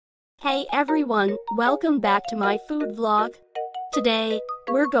Hey everyone, welcome back to my food vlog. Today,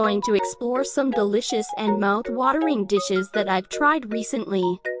 we're going to explore some delicious and mouth-watering dishes that I've tried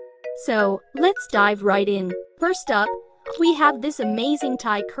recently. So, let's dive right in. First up, we have this amazing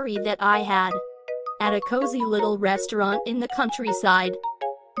Thai curry that I had at a cozy little restaurant in the countryside.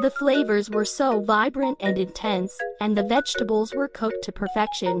 The flavors were so vibrant and intense, and the vegetables were cooked to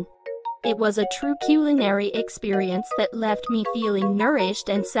perfection. It was a true culinary experience that left me feeling nourished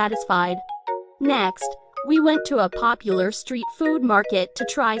and satisfied. Next, we went to a popular street food market to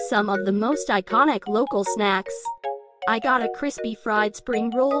try some of the most iconic local snacks. I got a crispy fried spring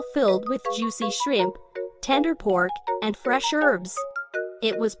roll filled with juicy shrimp, tender pork, and fresh herbs.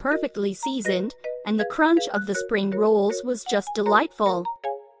 It was perfectly seasoned, and the crunch of the spring rolls was just delightful.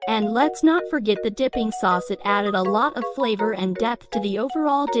 And let's not forget the dipping sauce. It added a lot of flavor and depth to the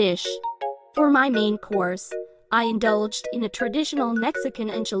overall dish. For my main course, I indulged in a traditional Mexican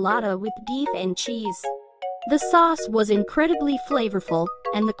enchilada with beef and cheese. The sauce was incredibly flavorful,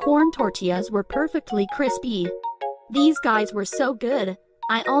 and the corn tortillas were perfectly crispy. These guys were so good,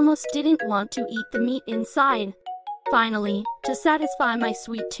 I almost didn't want to eat the meat inside. Finally, to satisfy my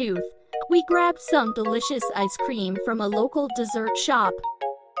sweet tooth, we grabbed some delicious ice cream from a local dessert shop.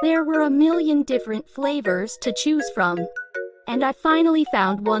 There were a million different flavors to choose from, and I finally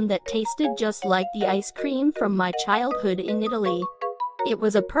found one that tasted just like the ice cream from my childhood in Italy. It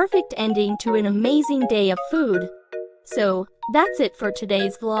was a perfect ending to an amazing day of food. So, that's it for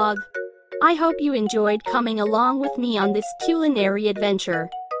today's vlog. I hope you enjoyed coming along with me on this culinary adventure.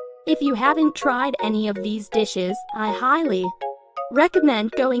 If you haven't tried any of these dishes, I highly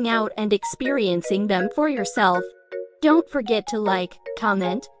recommend going out and experiencing them for yourself. Don't forget to like,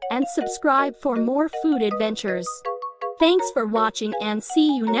 comment, and subscribe for more food adventures. Thanks for watching and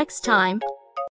see you next time.